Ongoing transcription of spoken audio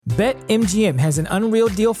BetMGM has an unreal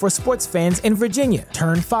deal for sports fans in Virginia.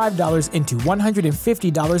 Turn $5 into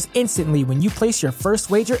 $150 instantly when you place your first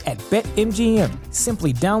wager at BetMGM.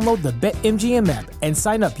 Simply download the BetMGM app and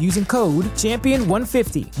sign up using code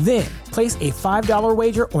Champion150. Then, place a $5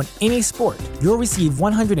 wager on any sport. You'll receive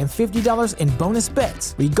 $150 in bonus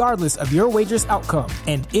bets, regardless of your wager's outcome.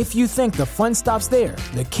 And if you think the fun stops there,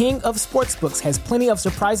 the King of Sportsbooks has plenty of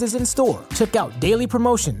surprises in store. Check out daily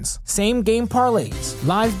promotions, same-game parlays,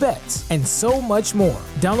 live bets, and so much more.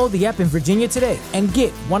 Download the app in Virginia today and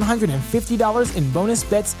get $150 in bonus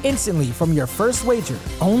bets instantly from your first wager.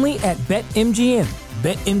 Only at BetMGM.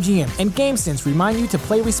 BetMGM and GameSense remind you to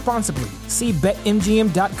play responsibly. See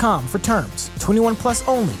BetMGM.com for terms. 21 plus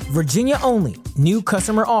only. Virginia only. New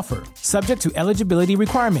customer offer. Subject to eligibility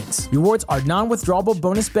requirements. Rewards are non-withdrawable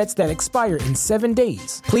bonus bets that expire in 7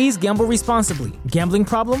 days. Please gamble responsibly. Gambling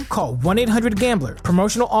problem? Call 1-800-GAMBLER.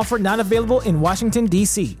 Promotional offer not available in Washington,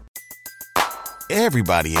 D.C.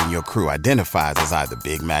 Everybody in your crew identifies as either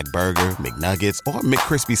Big Mac Burger, McNuggets, or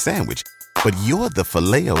McCrispy Sandwich. But you're the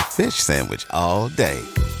Filet-O-Fish Sandwich all day.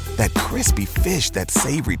 That crispy fish, that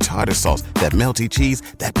savory tartar sauce, that melty cheese,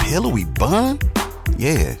 that pillowy bun.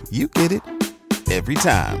 Yeah, you get it. Every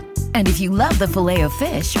time. And if you love the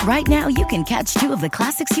Filet-O-Fish, right now you can catch two of the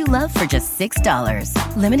classics you love for just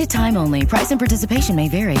 $6. Limited time only. Price and participation may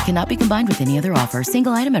vary. Cannot be combined with any other offer.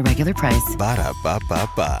 Single item at regular price.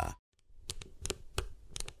 Ba-da-ba-ba-ba.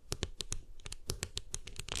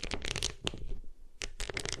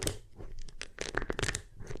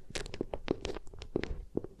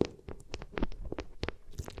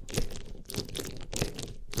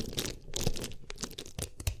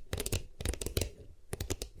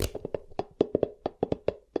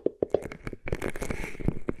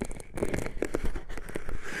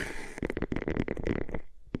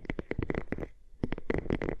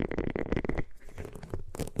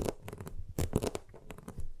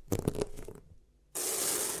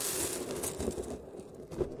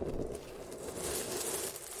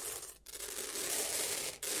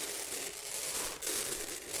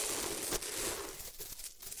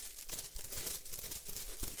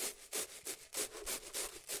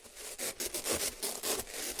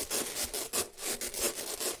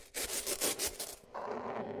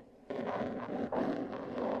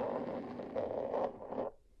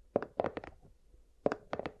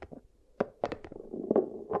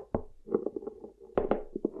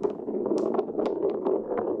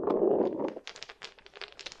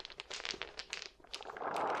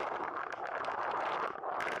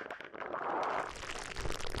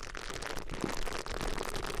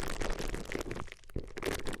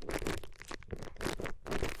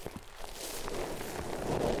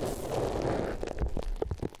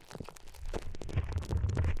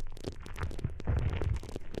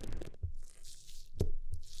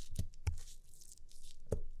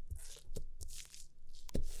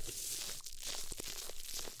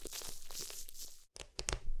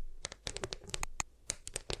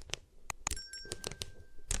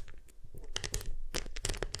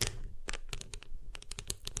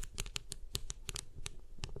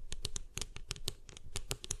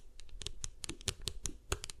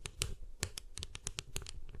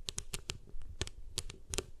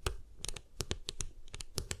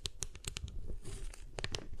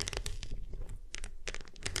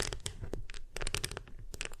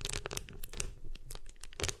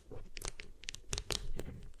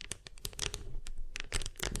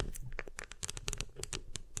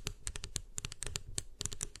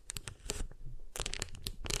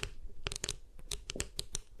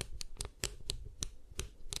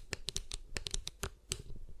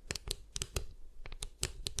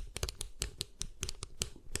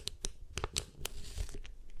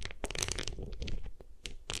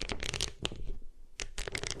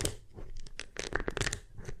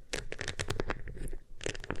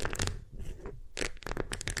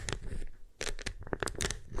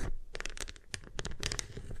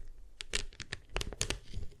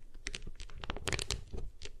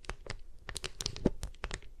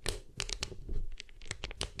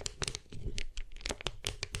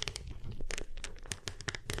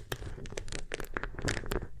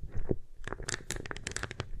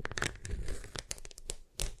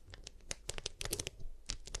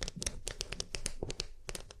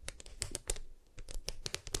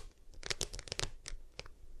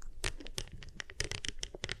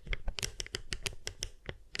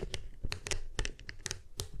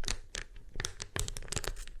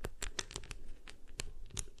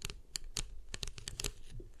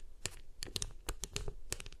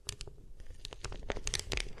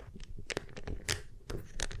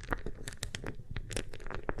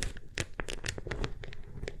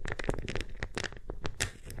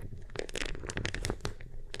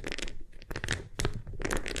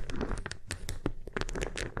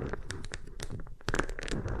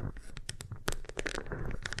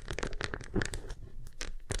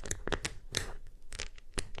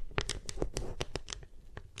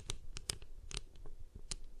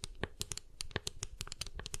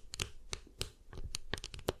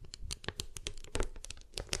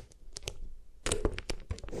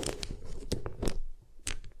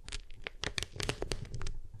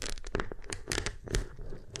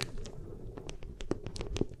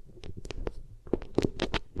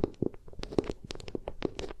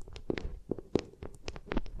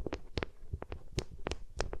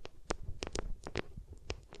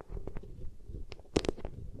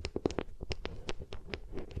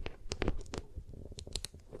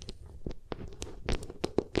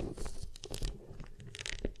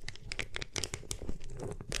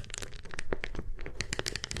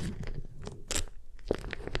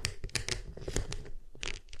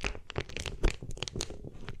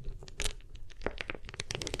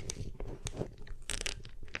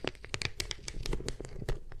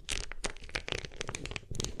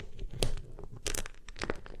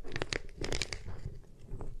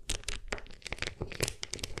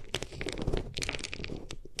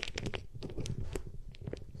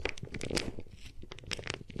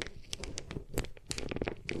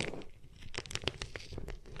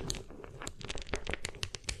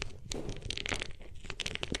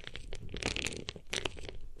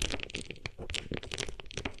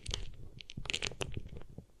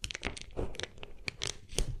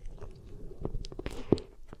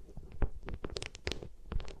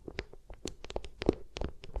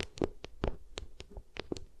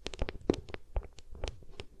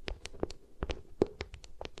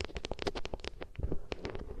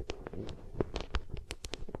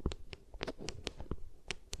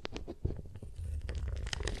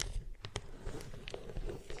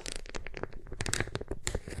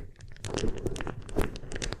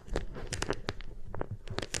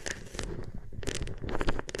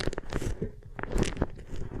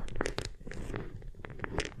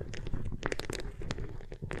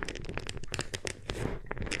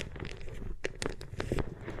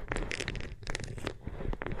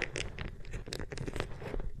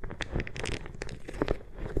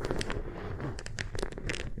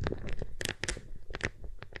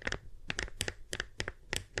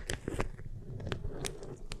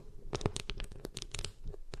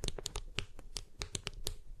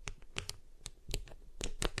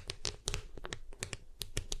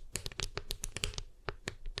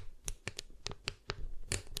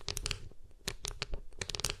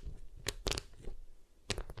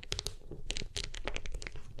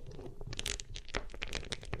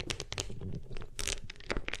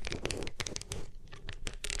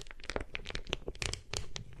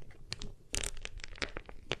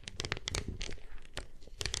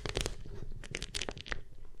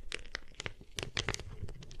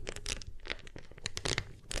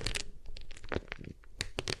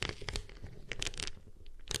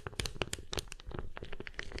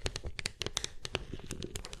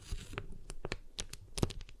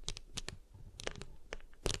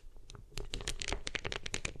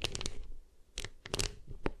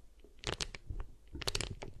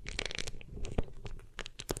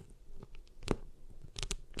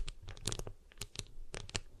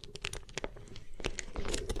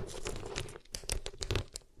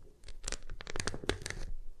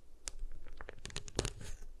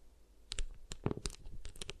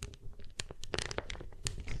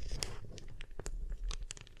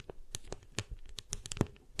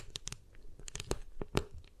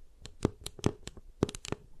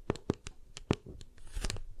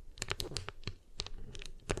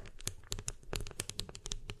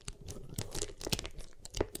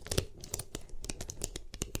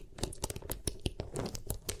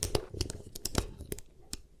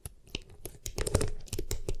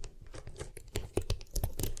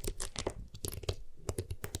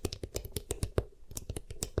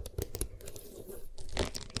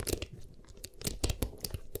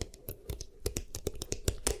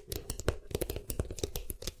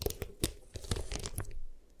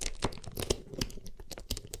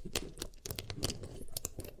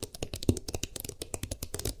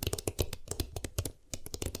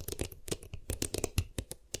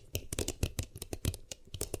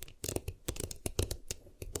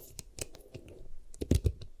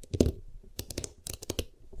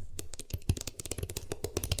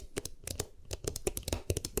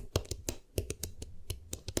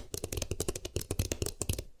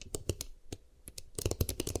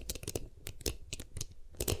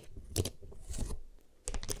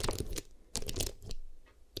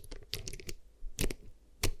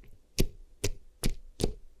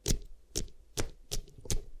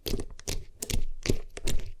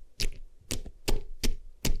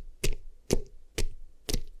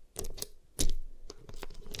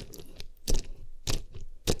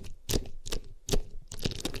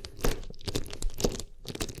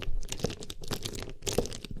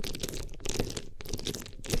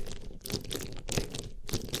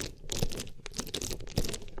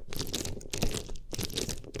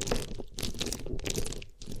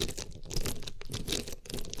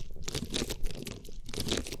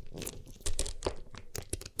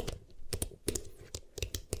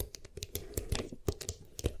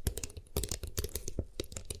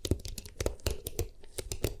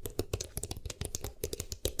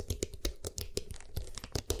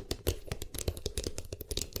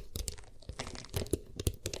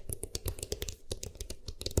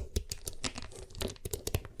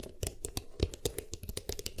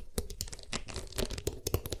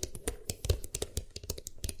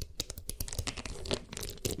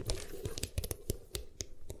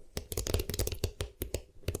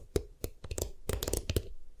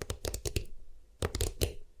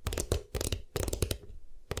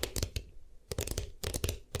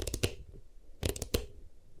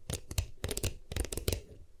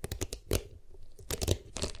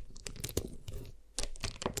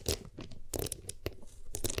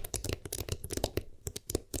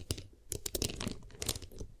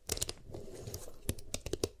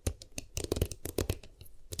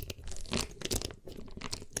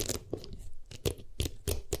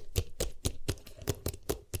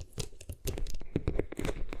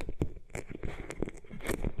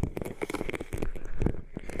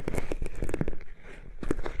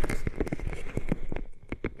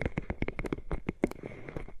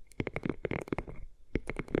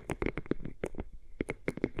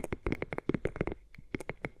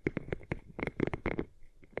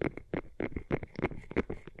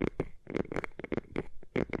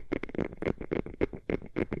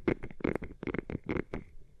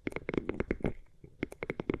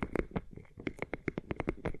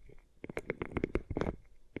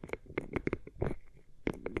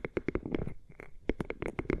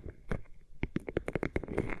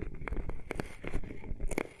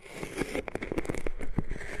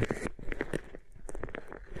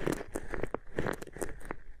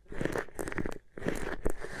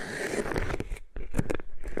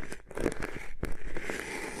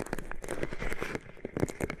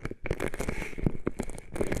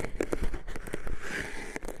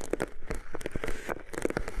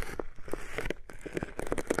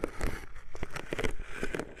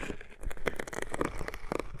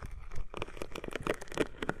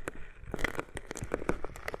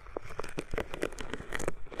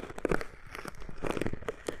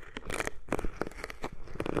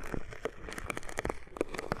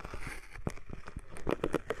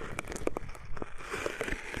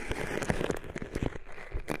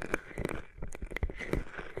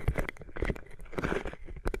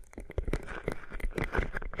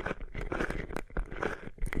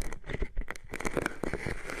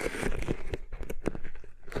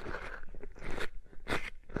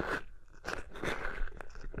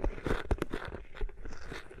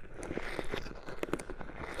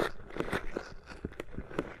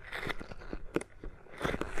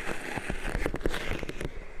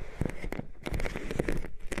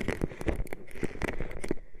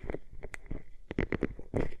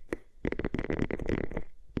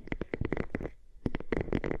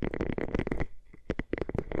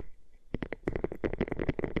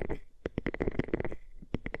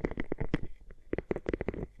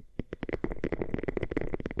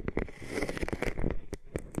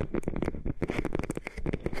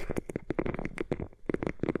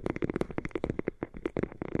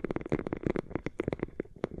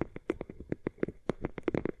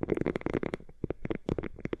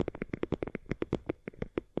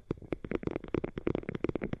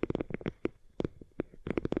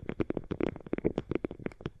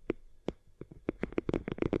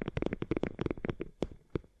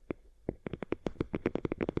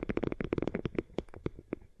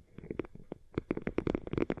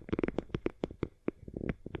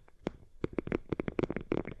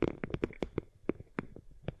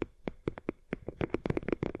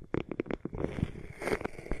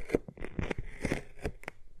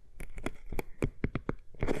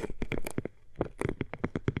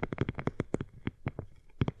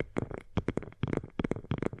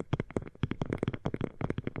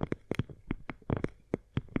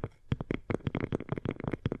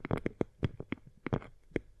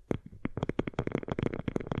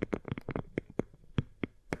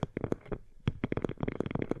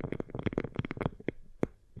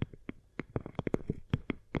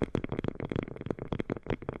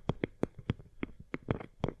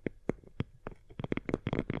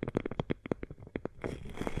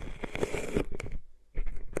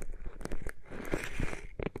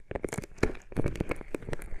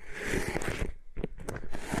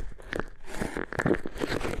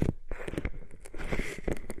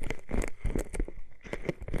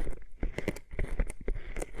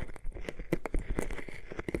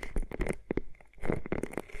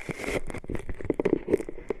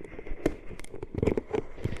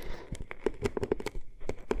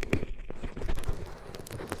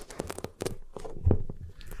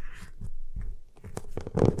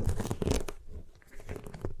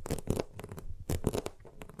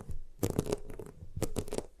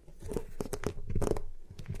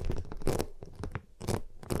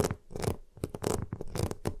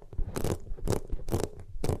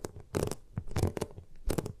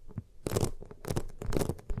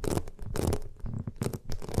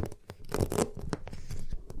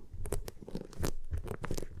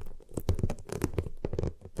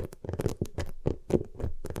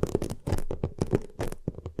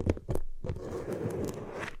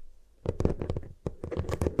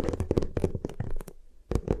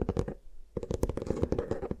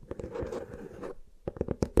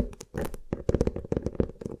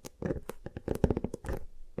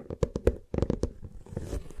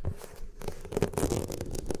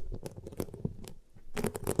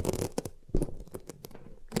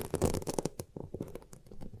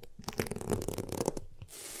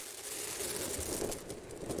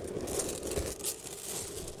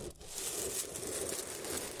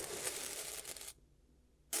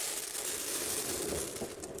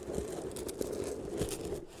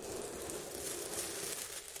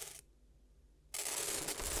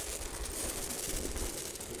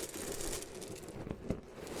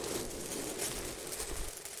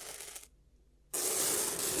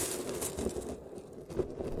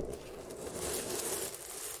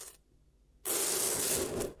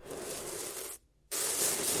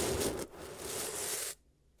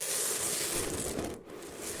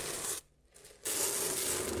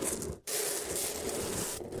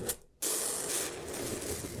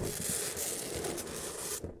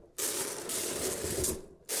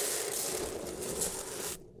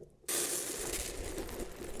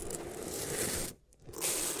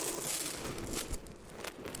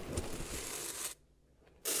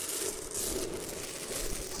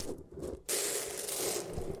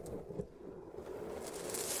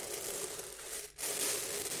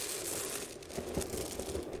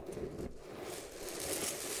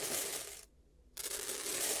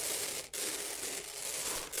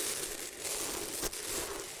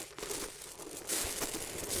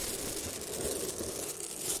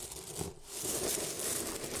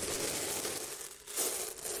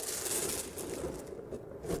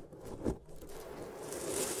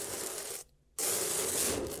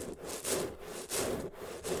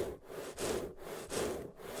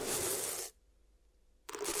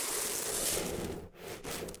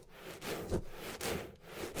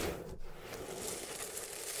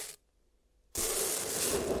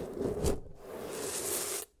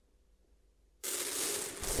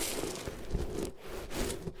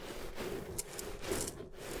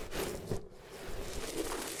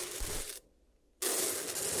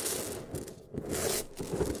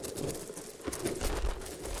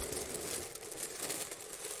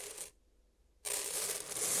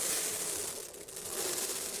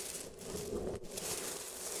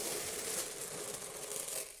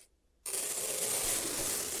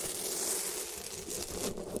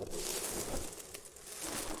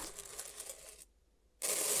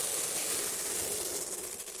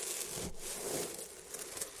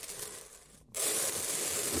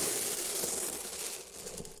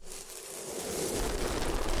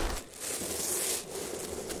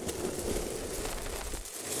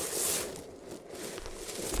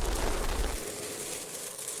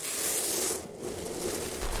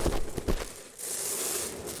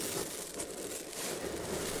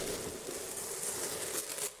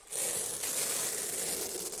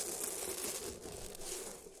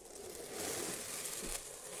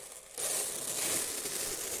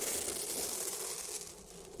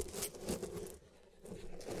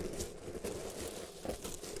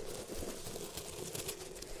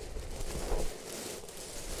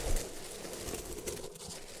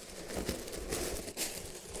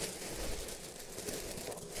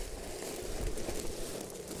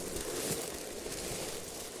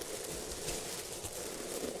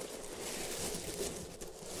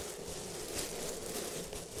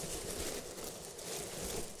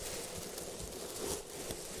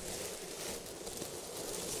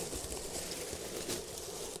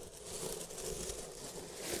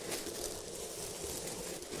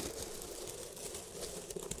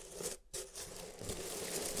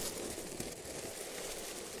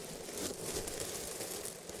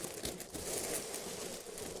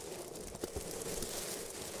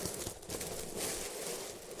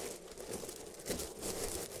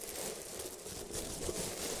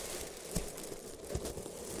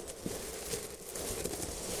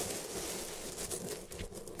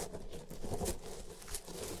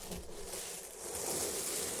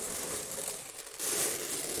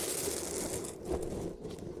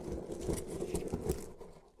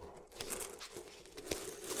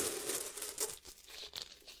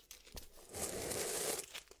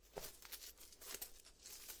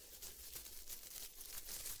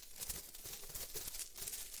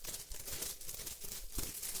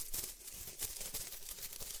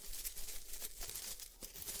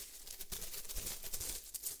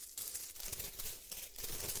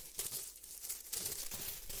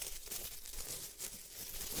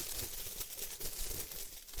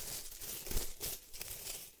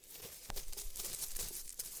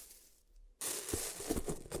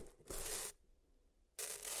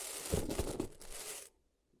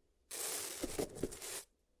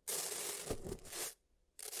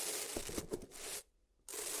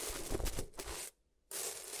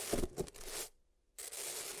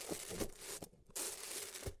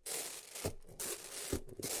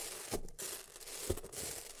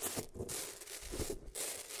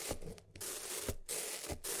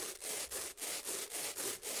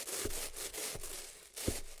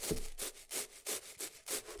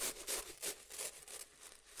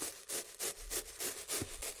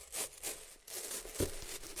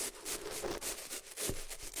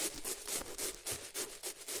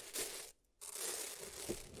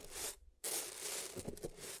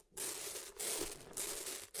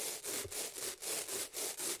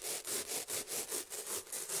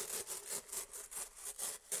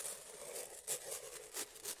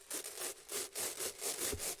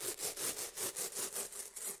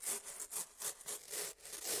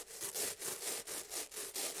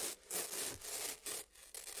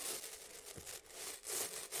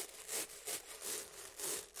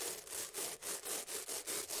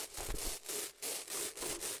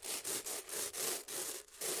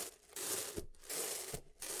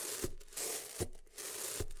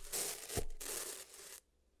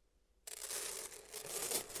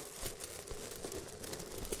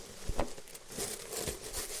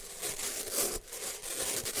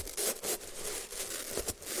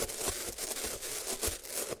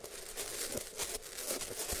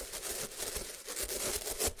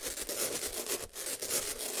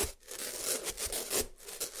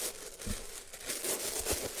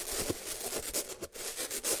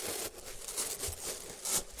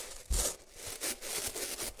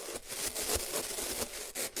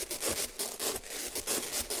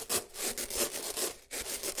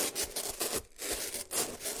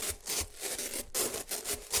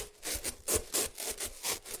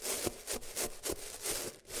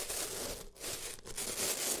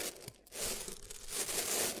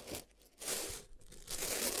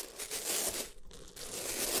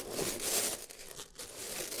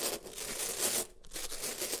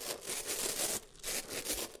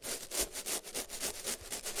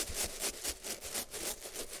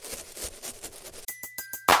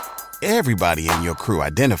 Everybody in your crew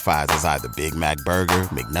identifies as either Big Mac Burger,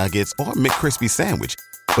 McNuggets, or McCrispy Sandwich.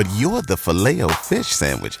 But you're the Filet-O-Fish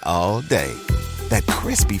Sandwich all day. That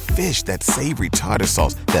crispy fish, that savory tartar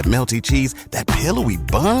sauce, that melty cheese, that pillowy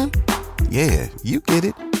bun. Yeah, you get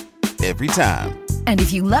it. Every time. And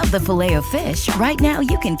if you love the Filet-O-Fish, right now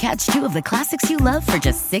you can catch two of the classics you love for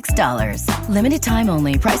just $6. Limited time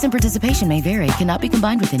only. Price and participation may vary. Cannot be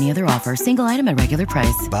combined with any other offer. Single item at regular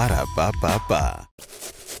price. Ba-da-ba-ba-ba.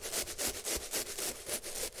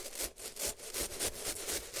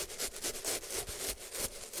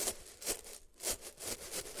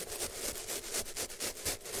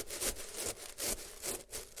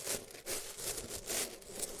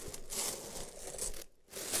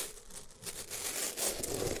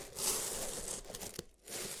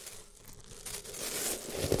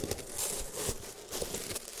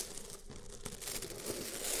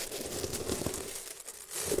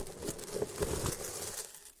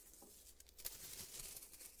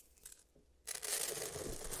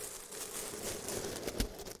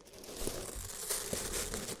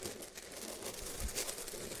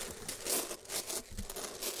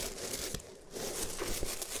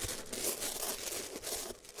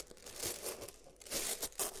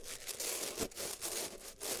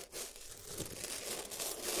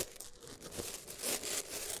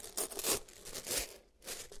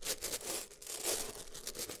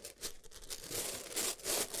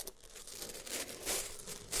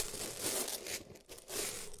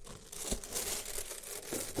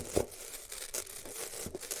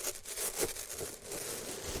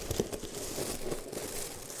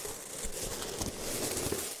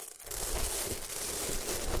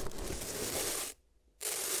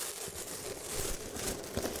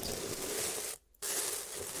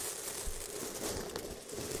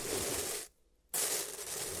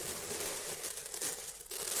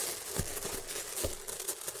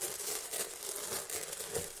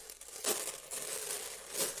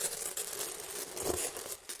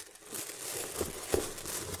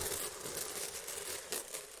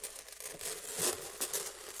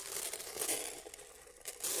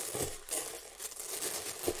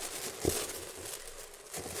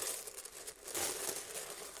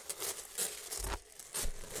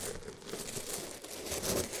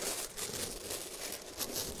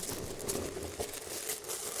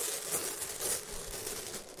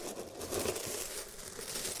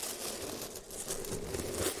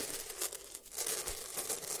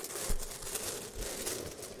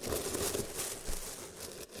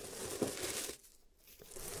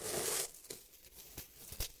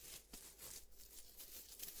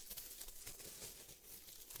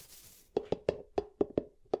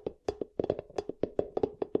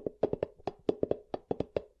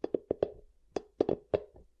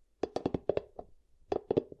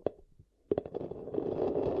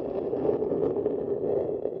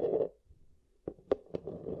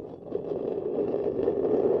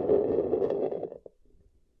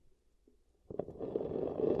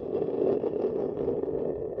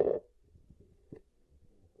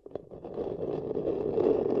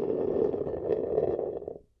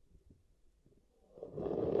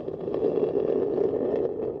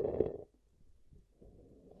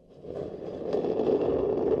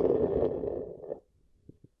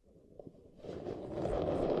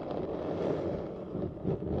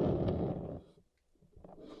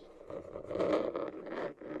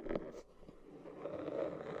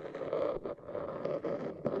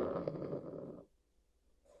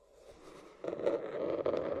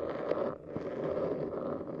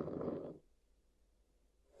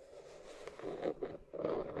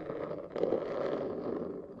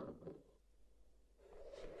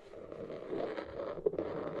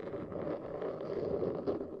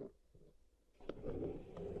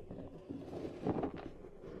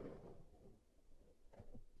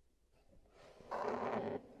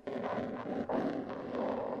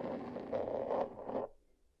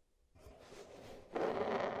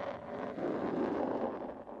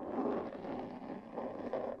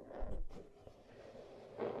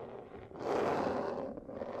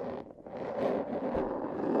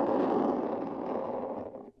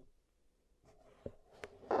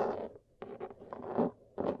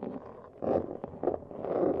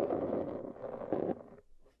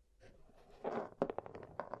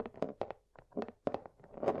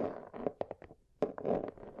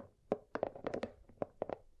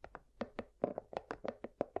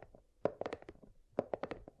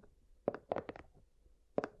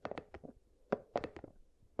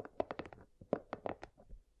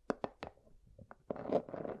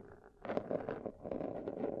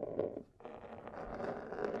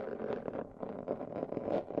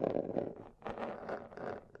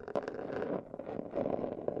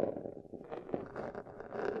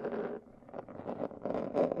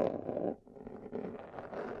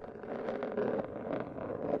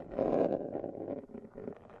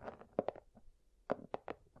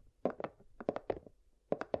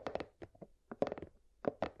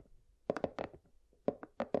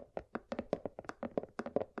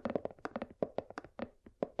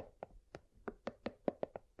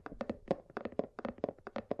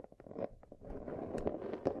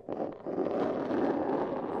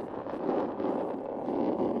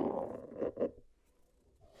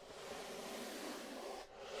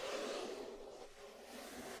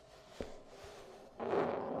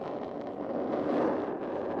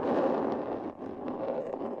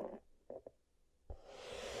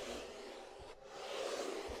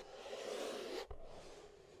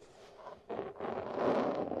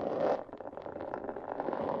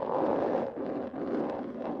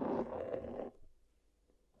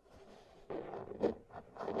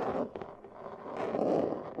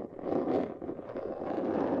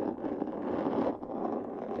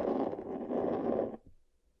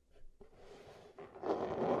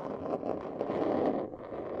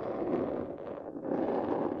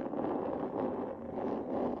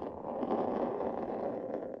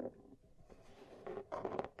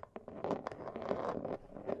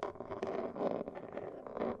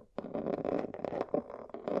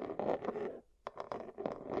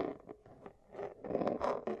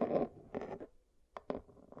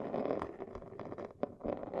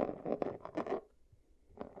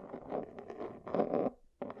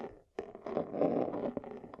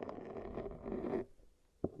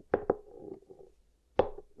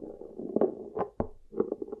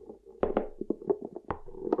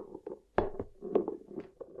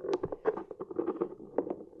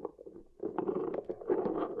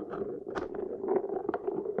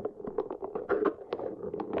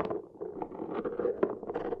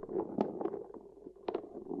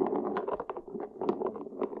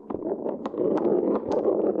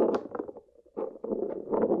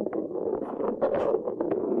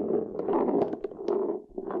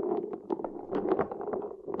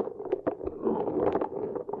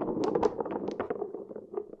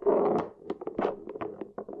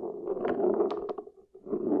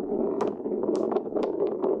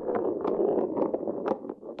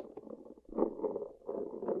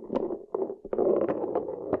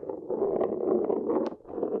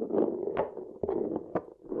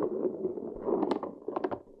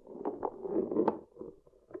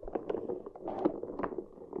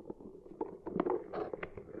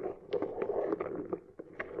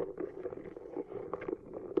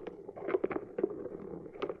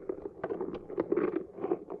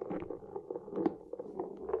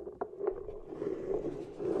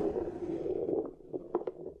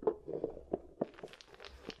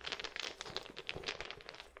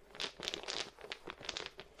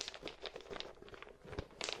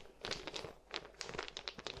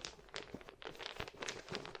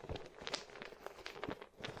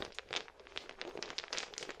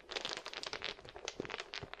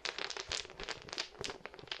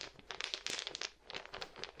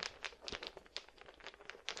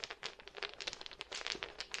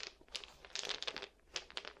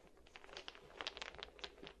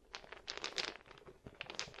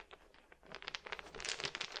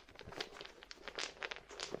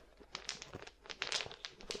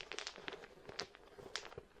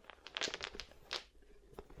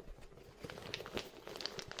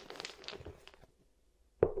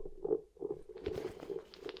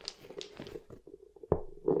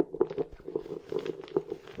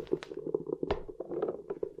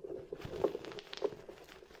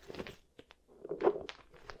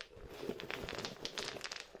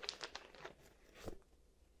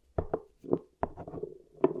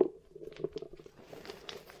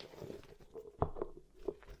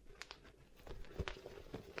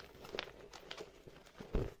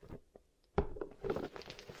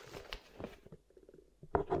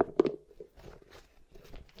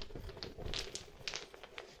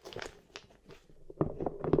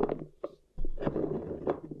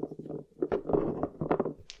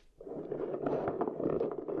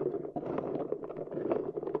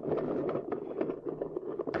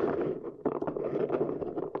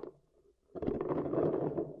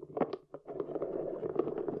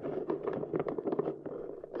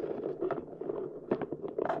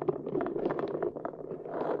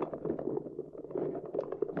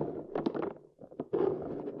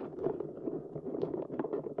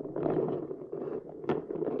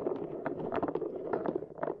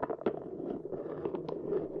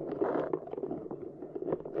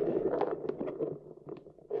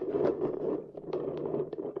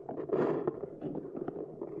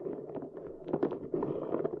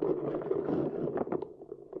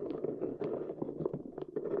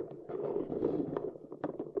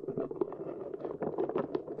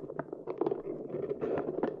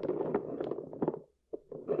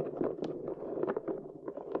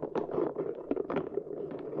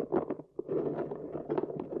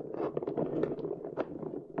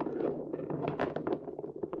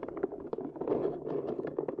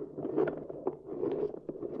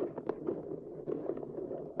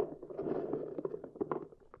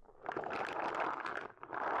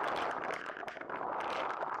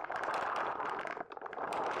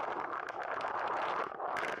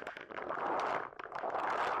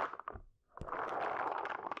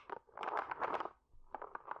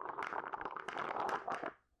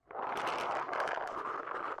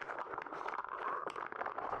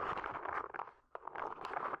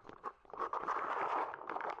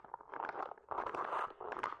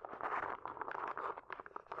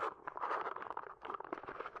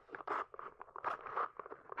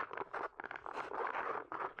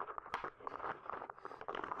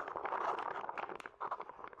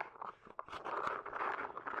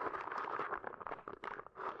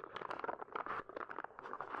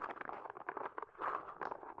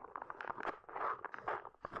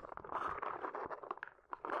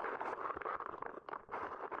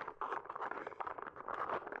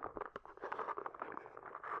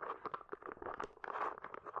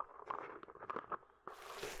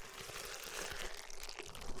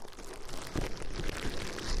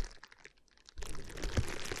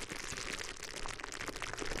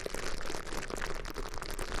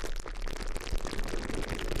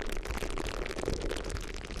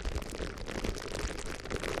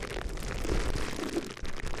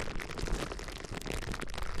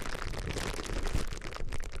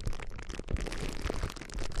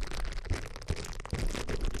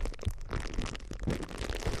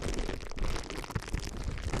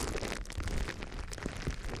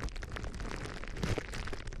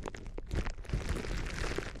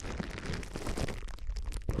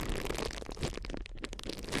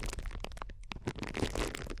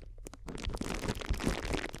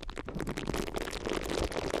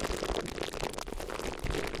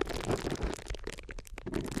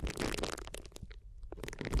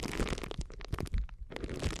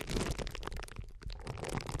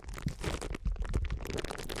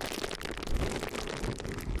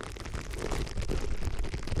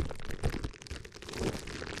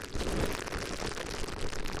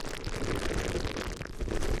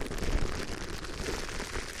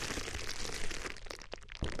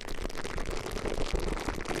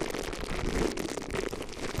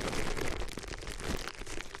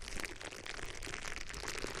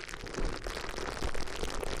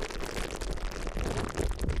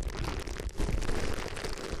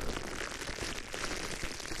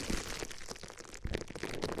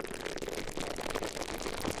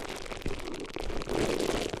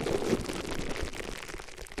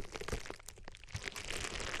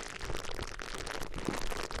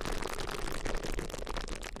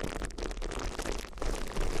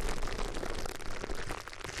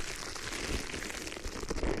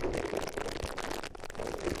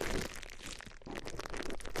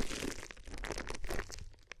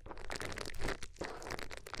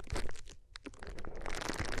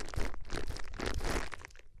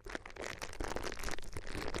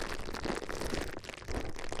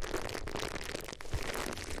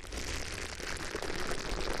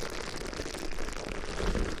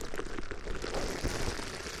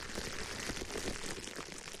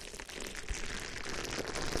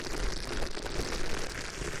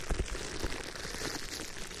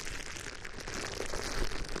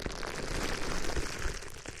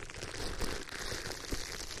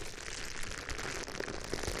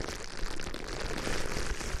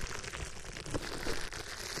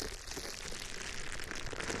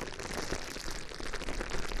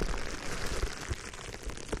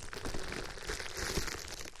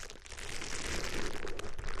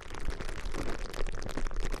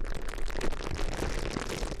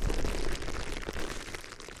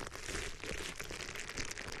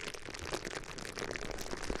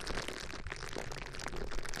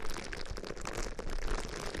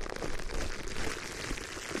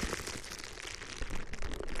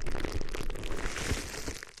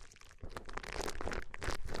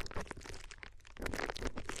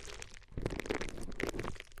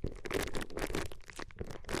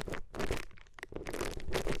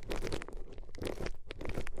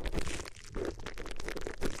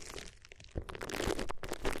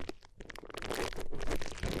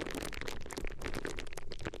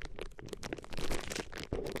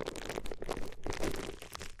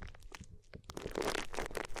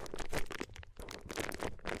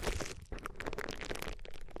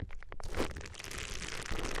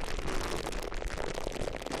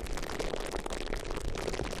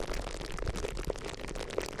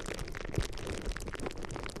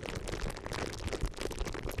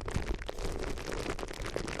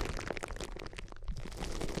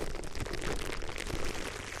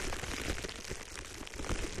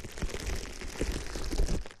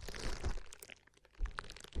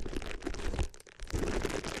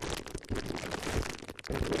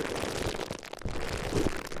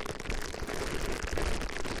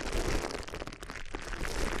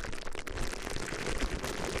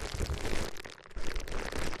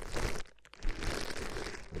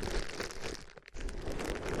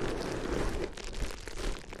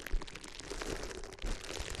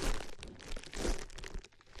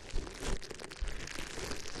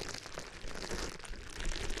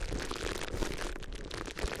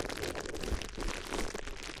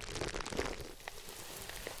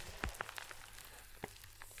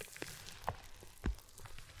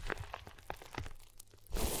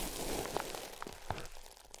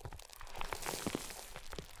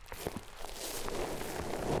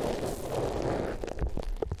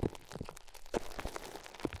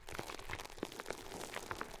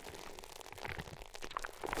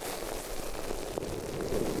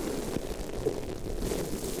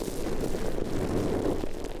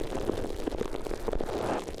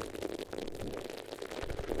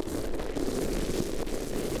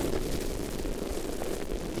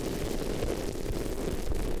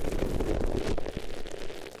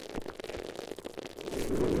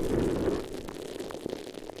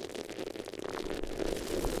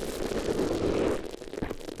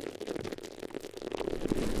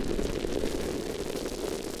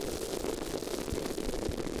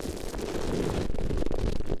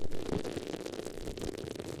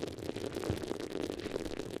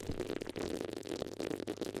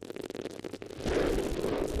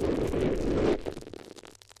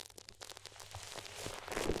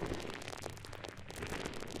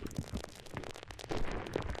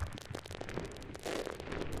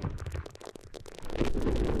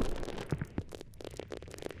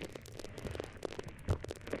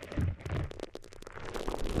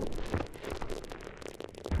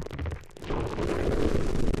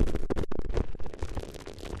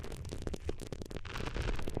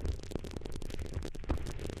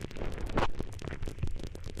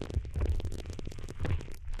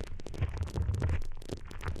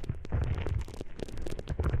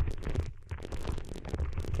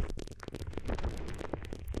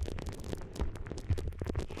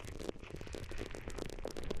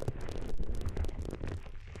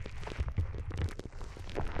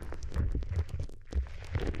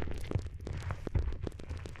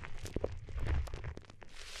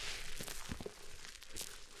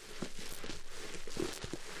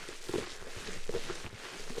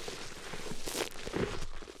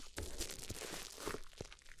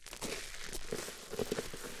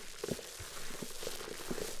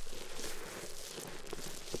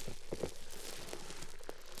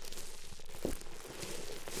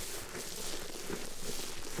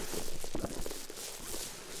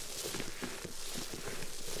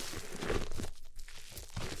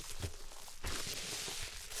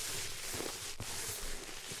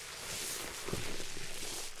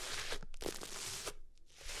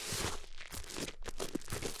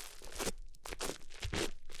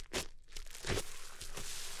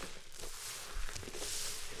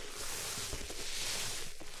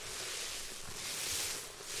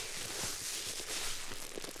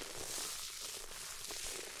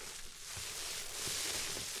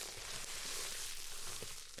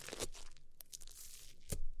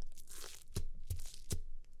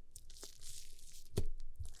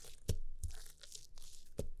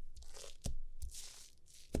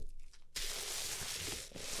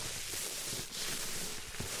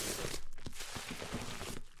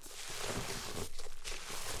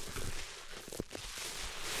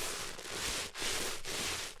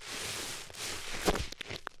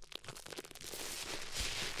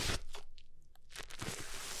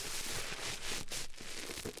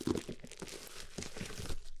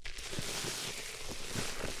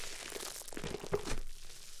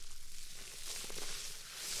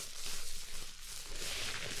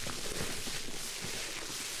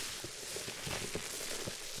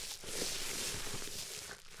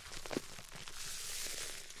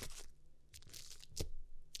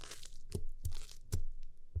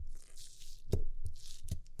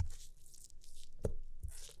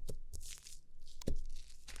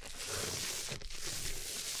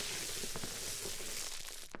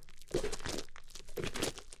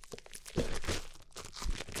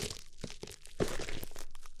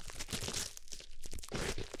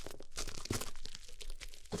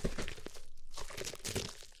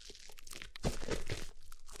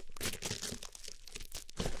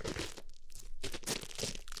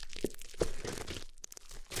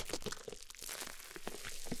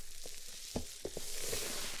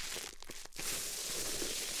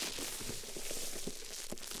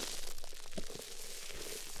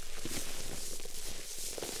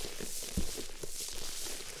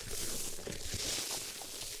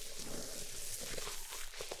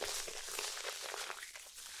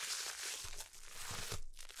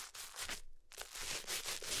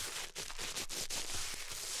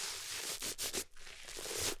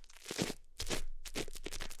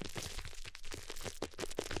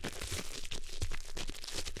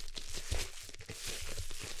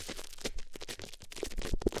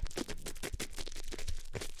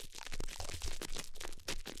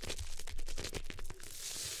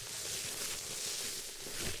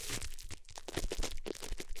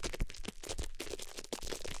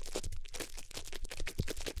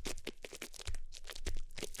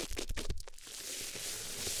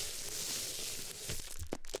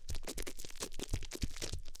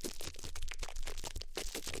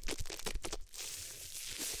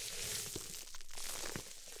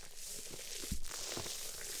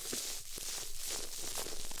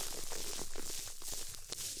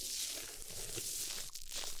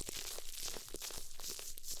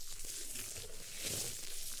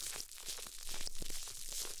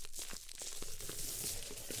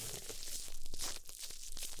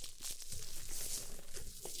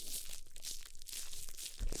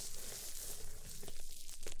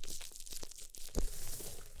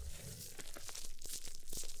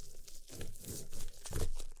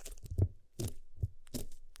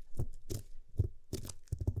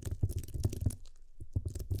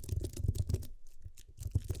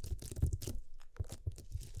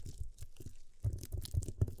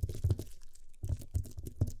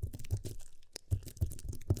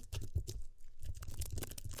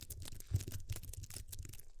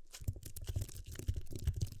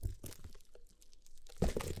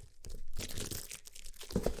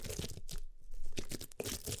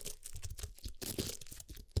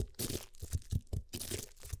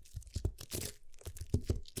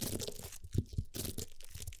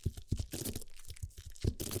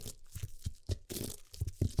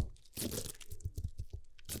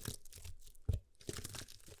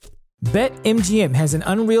 BetMGM has an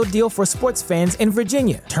unreal deal for sports fans in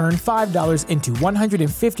Virginia. Turn $5 into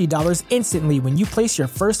 $150 instantly when you place your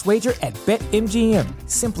first wager at BetMGM.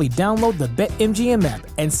 Simply download the BetMGM app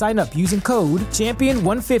and sign up using code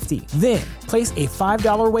Champion150. Then, place a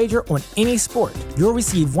 $5 wager on any sport. You'll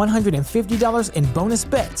receive $150 in bonus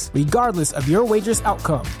bets, regardless of your wager's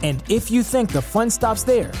outcome. And if you think the fun stops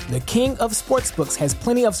there, the king of sportsbooks has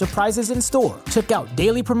plenty of surprises in store. Check out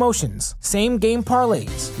daily promotions, same-game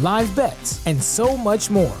parlays, live bets, and so much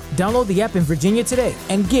more. Download the app in Virginia today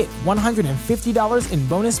and get $150 in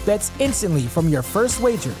bonus bets instantly from your first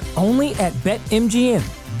wager. Only at BetMGM.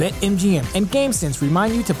 BetMGM and GameSense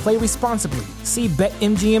remind you to play responsibly. See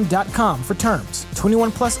BetMGM.com for terms.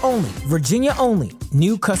 21 plus only. Virginia only.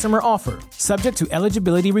 New customer offer. Subject to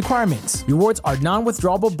eligibility requirements. Rewards are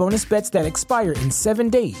non-withdrawable bonus bets that expire in 7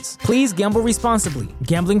 days. Please gamble responsibly.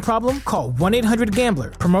 Gambling problem? Call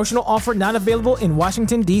 1-800-GAMBLER. Promotional offer not available in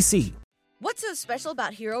Washington, D.C. What's so special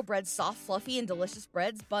about Hero Bread's soft, fluffy, and delicious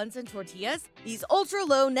breads, buns, and tortillas? These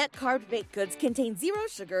ultra-low net-carb baked goods contain zero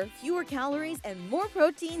sugar, fewer calories, and more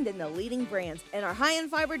protein than the leading brands, and are high in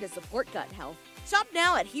fiber to support gut health. Shop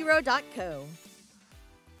now at Hero.co.